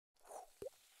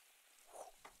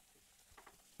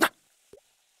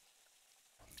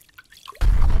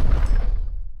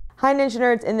Hi Ninja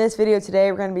Nerds, in this video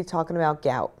today we're going to be talking about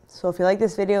gout. So if you like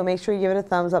this video, make sure you give it a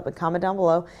thumbs up and comment down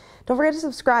below. Don't forget to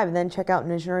subscribe and then check out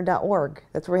ninjanerd.org.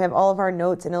 That's where we have all of our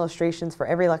notes and illustrations for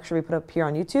every lecture we put up here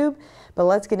on YouTube. But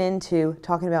let's get into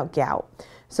talking about gout.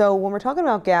 So when we're talking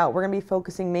about gout, we're going to be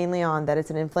focusing mainly on that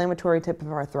it's an inflammatory type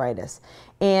of arthritis.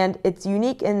 And it's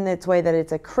unique in its way that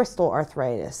it's a crystal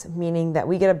arthritis, meaning that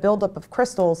we get a buildup of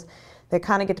crystals that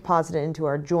kind of get deposited into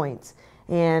our joints.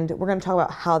 And we're going to talk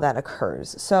about how that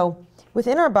occurs. So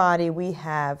within our body, we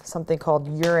have something called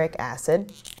uric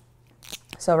acid.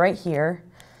 So right here,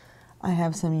 I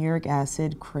have some uric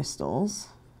acid crystals.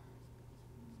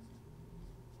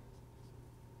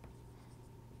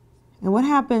 And what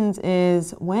happens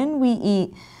is when we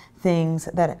eat things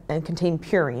that contain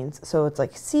purines, so it's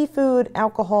like seafood,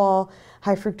 alcohol,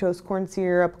 high fructose corn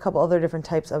syrup, a couple other different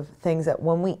types of things that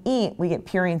when we eat, we get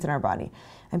purines in our body.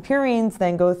 And purines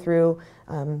then go through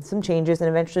some changes and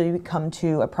eventually we come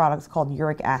to a product called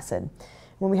uric acid.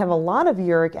 When we have a lot of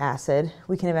uric acid,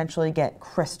 we can eventually get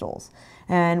crystals.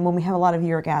 And when we have a lot of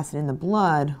uric acid in the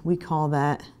blood, we call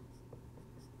that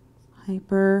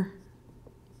hyperuricemia,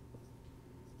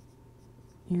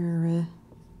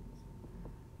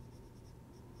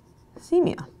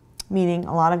 meaning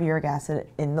a lot of uric acid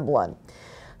in the blood.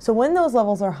 So when those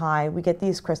levels are high, we get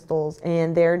these crystals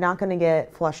and they're not going to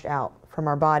get flushed out from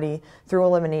our body through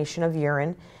elimination of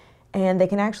urine, and they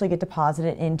can actually get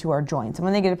deposited into our joints. And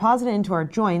when they get deposited into our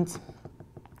joints,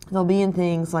 they'll be in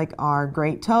things like our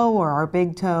great toe or our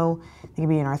big toe. They can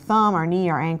be in our thumb, our knee,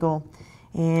 our ankle,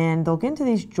 and they'll get into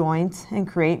these joints and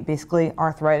create basically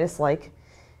arthritis-like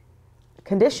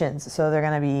conditions. So they're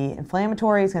going to be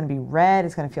inflammatory, it's going to be red,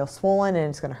 it's going to feel swollen, and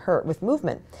it's going to hurt with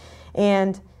movement.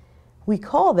 And we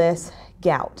call this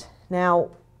gout. Now,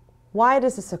 why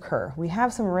does this occur? We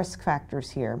have some risk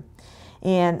factors here.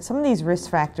 And some of these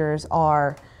risk factors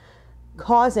are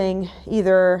causing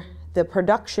either the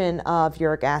production of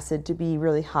uric acid to be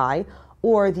really high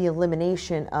or the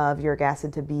elimination of uric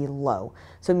acid to be low.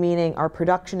 So meaning our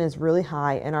production is really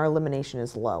high and our elimination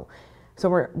is low. So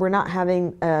we're not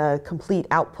having a complete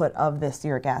output of this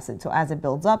uric acid. So as it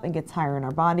builds up and gets higher in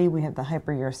our body, we have the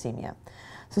hyperuricemia.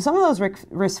 So some of those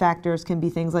risk factors can be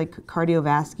things like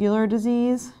cardiovascular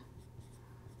disease,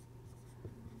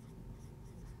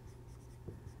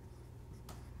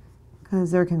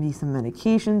 because there can be some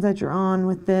medications that you're on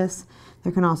with this.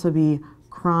 There can also be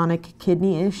chronic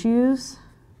kidney issues.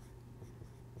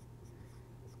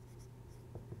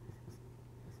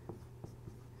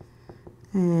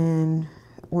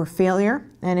 Or failure.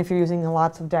 And if you're using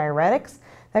lots of diuretics,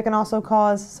 that can also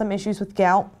cause some issues with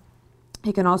gout.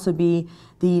 It can also be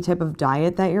the type of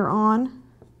diet that you're on.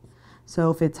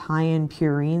 So if it's high in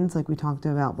purines, like we talked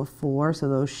about before, so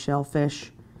those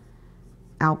shellfish,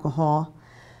 alcohol.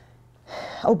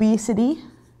 Obesity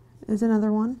is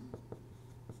another one.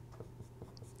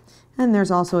 And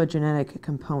there's also a genetic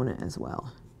component as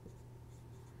well.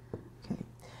 Okay.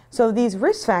 So these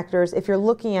risk factors, if you're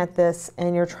looking at this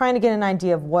and you're trying to get an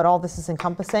idea of what all this is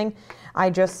encompassing, I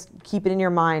just keep it in your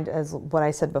mind as what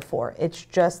I said before. It's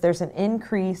just there's an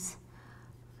increase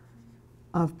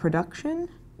of production,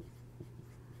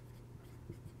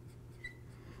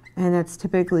 and that's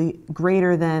typically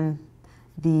greater than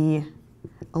the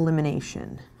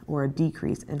elimination or a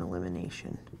decrease in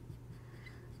elimination.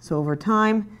 So over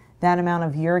time, that amount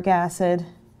of uric acid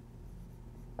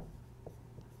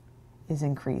is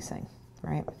increasing,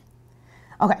 right?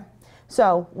 Okay,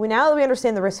 so now that we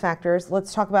understand the risk factors,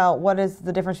 let's talk about what is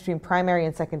the difference between primary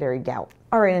and secondary gout.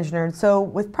 All right, Ninja Nerds, so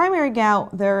with primary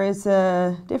gout, there is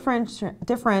a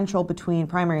differential between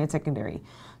primary and secondary.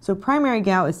 So primary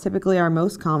gout is typically our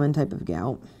most common type of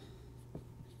gout.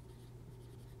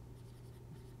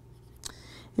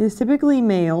 It is typically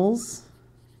males,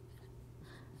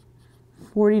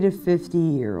 40 to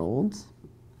 50-year-olds.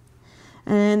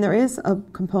 And there is a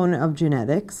component of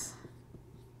genetics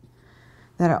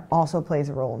that also plays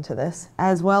a role into this,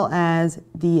 as well as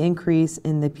the increase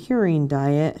in the purine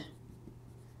diet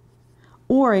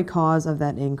or a cause of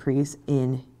that increase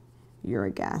in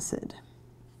uric acid.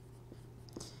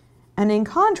 And in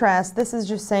contrast, this is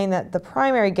just saying that the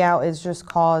primary gout is just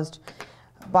caused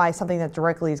by something that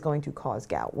directly is going to cause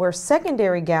gout, where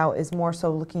secondary gout is more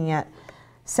so looking at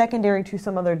secondary to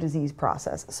some other disease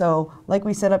process. So like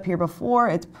we said up here before,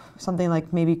 it's something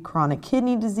like maybe chronic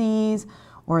kidney disease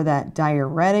or that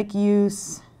diuretic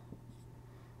use.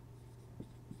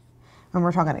 And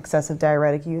we're talking excessive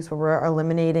diuretic use where we're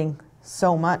eliminating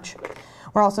so much.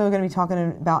 We're also going to be talking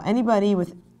about anybody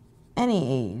with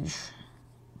any age.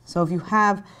 So if you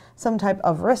have some type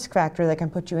of risk factor that can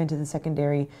put you into the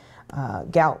secondary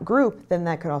gout group, then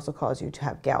that could also cause you to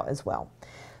have gout as well.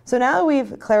 So now that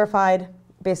we've clarified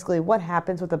basically what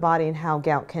happens with the body and how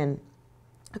gout can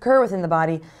occur within the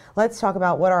body, let's talk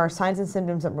about what are signs and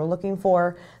symptoms that we're looking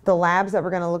for, the labs that we're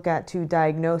going to look at to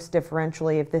diagnose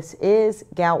differentially if this is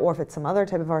gout or if it's some other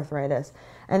type of arthritis,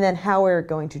 and then how we're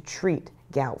going to treat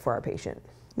gout for our patient.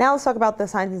 Now let's talk about the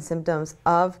signs and symptoms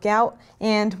of gout.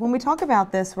 And when we talk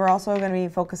about this, we're also going to be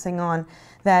focusing on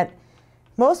that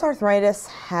most arthritis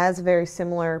has a very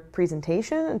similar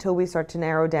presentation until we start to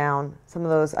narrow down some of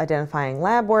those identifying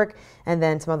lab work and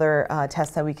then some other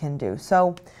tests that we can do.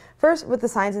 So first, with the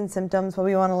signs and symptoms, what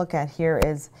we want to look at here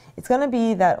is it's going to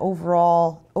be that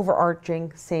overall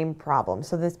overarching same problem.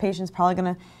 So this patient's probably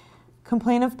going to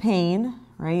complain of pain,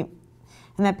 right?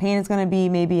 And that pain is going to be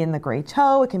maybe in the great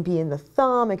toe, it can be in the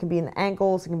thumb, it can be in the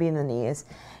ankles, it can be in the knees.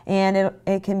 And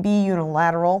it can be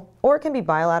unilateral or it can be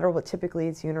bilateral, but typically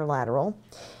it's unilateral.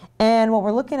 And what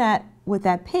we're looking at with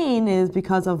that pain is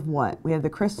because of what? We have the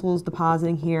crystals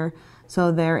depositing here,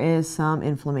 so there is some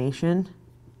inflammation.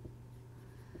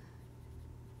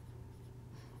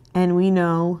 And we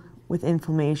know with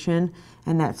inflammation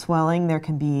and that swelling, there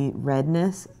can be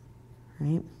redness,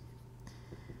 right?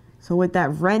 So with that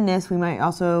redness, we might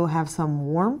also have some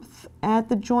warmth at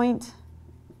the joint.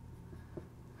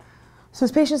 So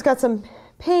this patient's got some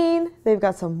pain, they've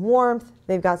got some warmth,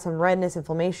 they've got some redness,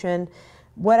 inflammation.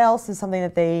 What else is something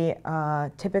that they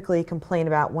typically complain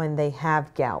about when they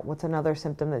have gout? What's another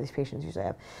symptom that these patients usually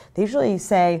have? They usually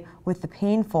say with the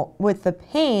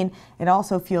pain, it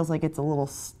also feels like it's a little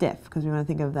stiff because we want to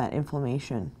think of that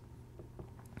inflammation,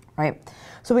 right?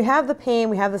 So we have the pain,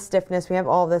 we have the stiffness, we have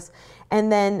all this,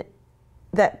 and then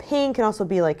that pain can also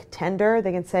be like tender.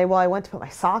 They can say, well, I went to put my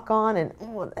sock on and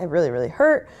it really, really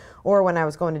hurt. Or when I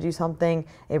was going to do something,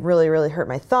 it really, really hurt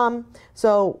my thumb.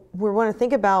 So we want to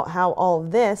think about how all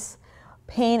of this,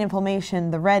 pain,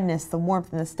 inflammation, the redness, the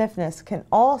warmth, and the stiffness can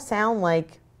all sound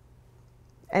like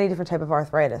any different type of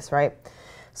arthritis, right?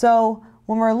 So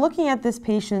when we're looking at this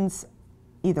patient's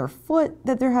either foot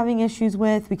that they're having issues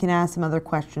with, we can ask some other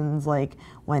questions like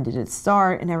when did it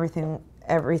start and everything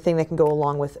that can go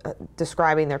along with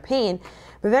describing their pain.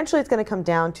 But eventually it's going to come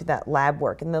down to that lab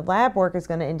work. And the lab work is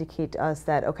going to indicate to us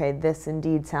that, okay, this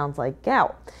indeed sounds like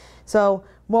gout. So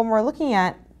when we're looking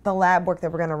at the lab work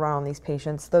that we're going to run on these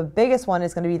patients, the biggest one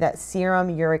is going to be that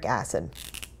serum uric acid.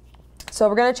 So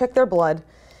we're going to check their blood.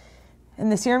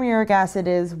 And the serum uric acid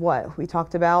is what? We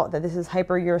talked about that this is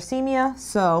hyperuricemia,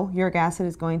 so uric acid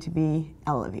is going to be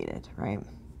elevated, right?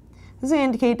 This is going to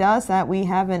indicate to us that we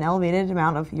have an elevated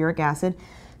amount of uric acid.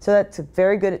 So that's a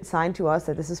very good sign to us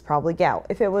that this is probably gout.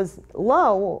 If it was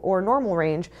low or normal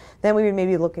range, then we would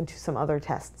maybe look into some other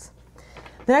tests.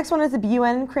 The next one is the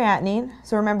BUN and creatinine.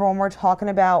 So remember, when we're talking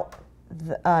about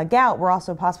gout, we're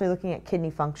also possibly looking at kidney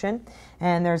function.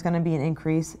 And there's going to be an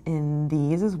increase in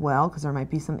these as well because there might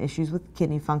be some issues with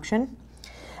kidney function.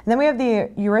 And then we have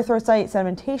the erythrocyte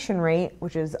sedimentation rate,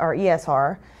 which is our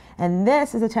ESR. And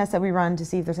this is a test that we run to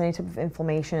see if there's any type of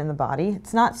inflammation in the body.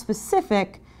 It's not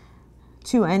specific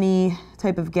to any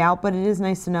type of gout, but it is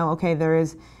nice to know, okay, there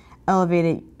is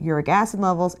elevated uric acid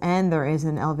levels and there is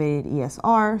an elevated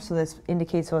ESR, so this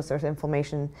indicates to us there's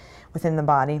inflammation within the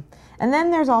body. And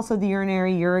then there's also the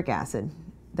urinary uric acid.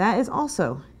 That is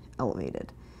also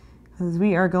elevated because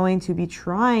we are going to be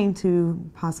trying to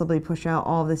possibly push out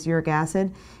all of this uric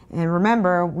acid. And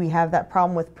remember, we have that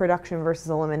problem with production versus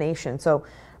elimination. So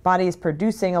body is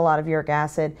producing a lot of uric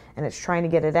acid and it's trying to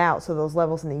get it out, so those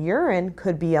levels in the urine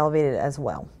could be elevated as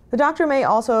well. The doctor may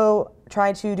also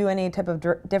try to do any type of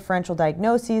differential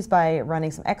diagnoses by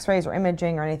running some x-rays or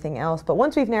imaging or anything else, but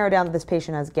once we've narrowed down that this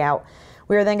patient has gout,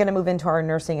 we are then going to move into our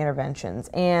nursing interventions.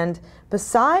 And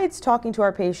besides talking to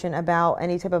our patient about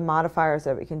any type of modifiers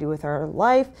that we can do with our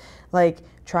life, like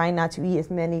trying not to eat as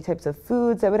many types of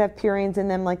foods that would have purines in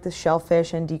them, like the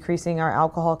shellfish, and decreasing our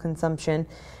alcohol consumption,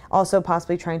 also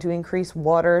possibly trying to increase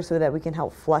water so that we can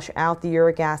help flush out the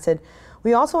uric acid.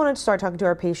 We also want to start talking to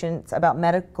our patients about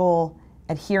medical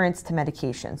adherence to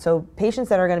medication. So patients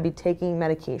that are going to be taking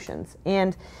medications.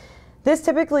 And this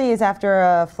typically is after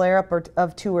a flare-up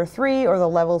of 2 or 3, or the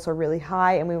levels are really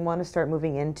high, and we want to start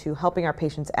moving into helping our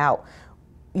patients out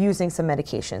using some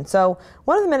medication. So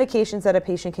one of the medications that a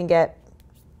patient can get,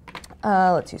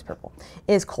 let's use purple,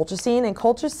 is colchicine. And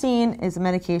colchicine is a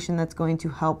medication that's going to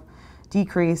help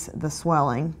decrease the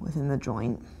swelling within the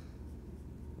joint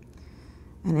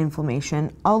and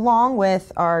inflammation, along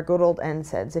with our good old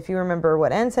NSAIDs. If you remember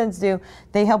what NSAIDs do,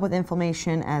 they help with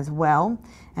inflammation as well.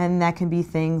 And that can be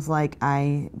things like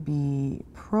ibuprofen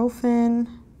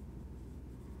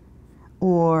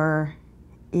or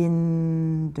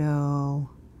indomethacin,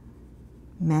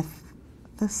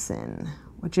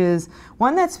 which is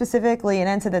one that's specifically, an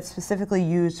NSAID that's specifically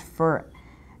used for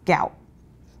gout.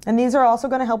 And these are also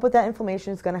going to help with that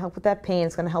inflammation. It's going to help with that pain.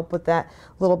 It's going to help with that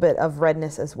little bit of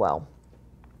redness as well.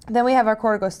 Then we have our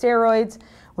corticosteroids,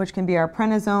 which can be our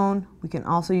prednisone. We can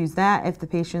also use that if the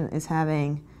patient is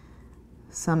having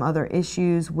some other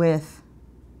issues with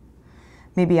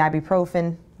maybe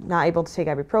ibuprofen, not able to take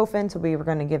ibuprofen. So we were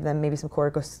going to give them maybe some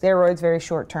corticosteroids, very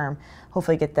short term,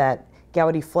 hopefully get that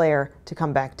gouty flare to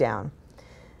come back down.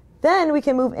 Then we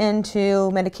can move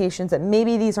into medications that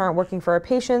maybe these aren't working for our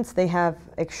patients. They have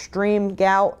extreme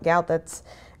gout that's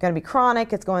going to be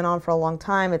chronic. It's going on for a long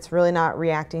time. It's really not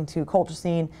reacting to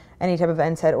colchicine, any type of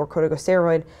NSAID or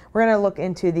corticosteroid. We're going to look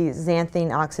into these xanthine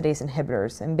oxidase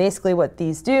inhibitors. And basically what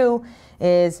these do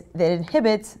is that it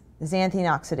inhibits xanthine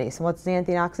oxidase. And what's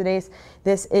xanthine oxidase?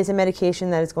 This is a medication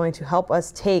that is going to help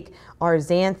us take our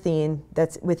xanthine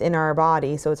that's within our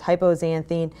body. So it's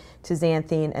hypoxanthine to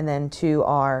xanthine and then to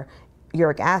our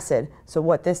uric acid. So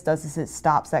what this does is it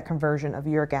stops that conversion of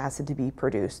uric acid to be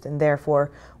produced, and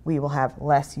therefore we will have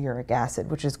less uric acid,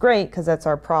 which is great because that's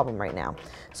our problem right now.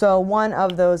 So one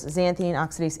of those xanthine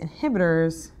oxidase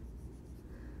inhibitors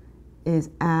is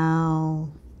allopurinol.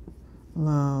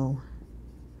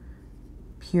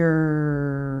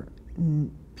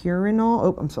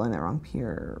 Oh, I'm spelling that wrong.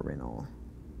 Purinol.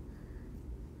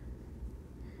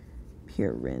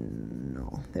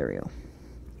 There we go.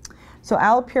 So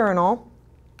allopurinol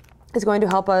is going to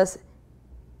help us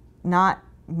not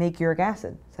make uric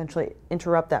acid, essentially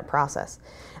interrupt that process.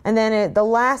 And then the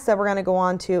last that we're going to go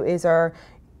on to is our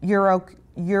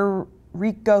uricosuric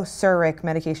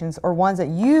medications, or ones that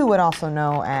you would also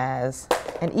know as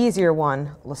an easier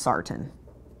one, losartan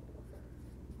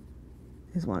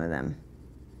is one of them.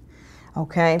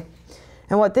 Okay,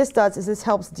 and what this does is this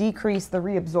helps decrease the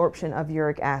reabsorption of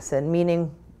uric acid,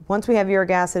 meaning once we have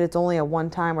uric acid, it's only a one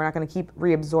time. We're not going to keep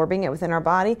reabsorbing it within our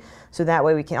body, so that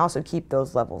way we can also keep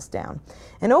those levels down.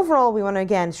 And overall, we want to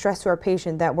again stress to our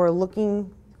patient that we're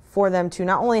looking for them to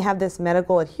not only have this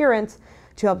medical adherence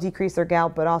to help decrease their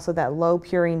gout, but also that low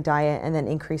purine diet and then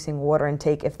increasing water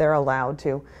intake if they're allowed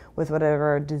to, with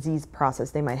whatever disease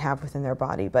process they might have within their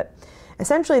body. But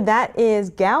essentially that is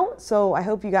gout. So I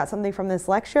hope you got something from this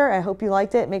lecture. I hope you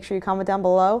liked it. Make sure you comment down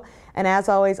below. And as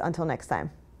always, until next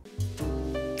time.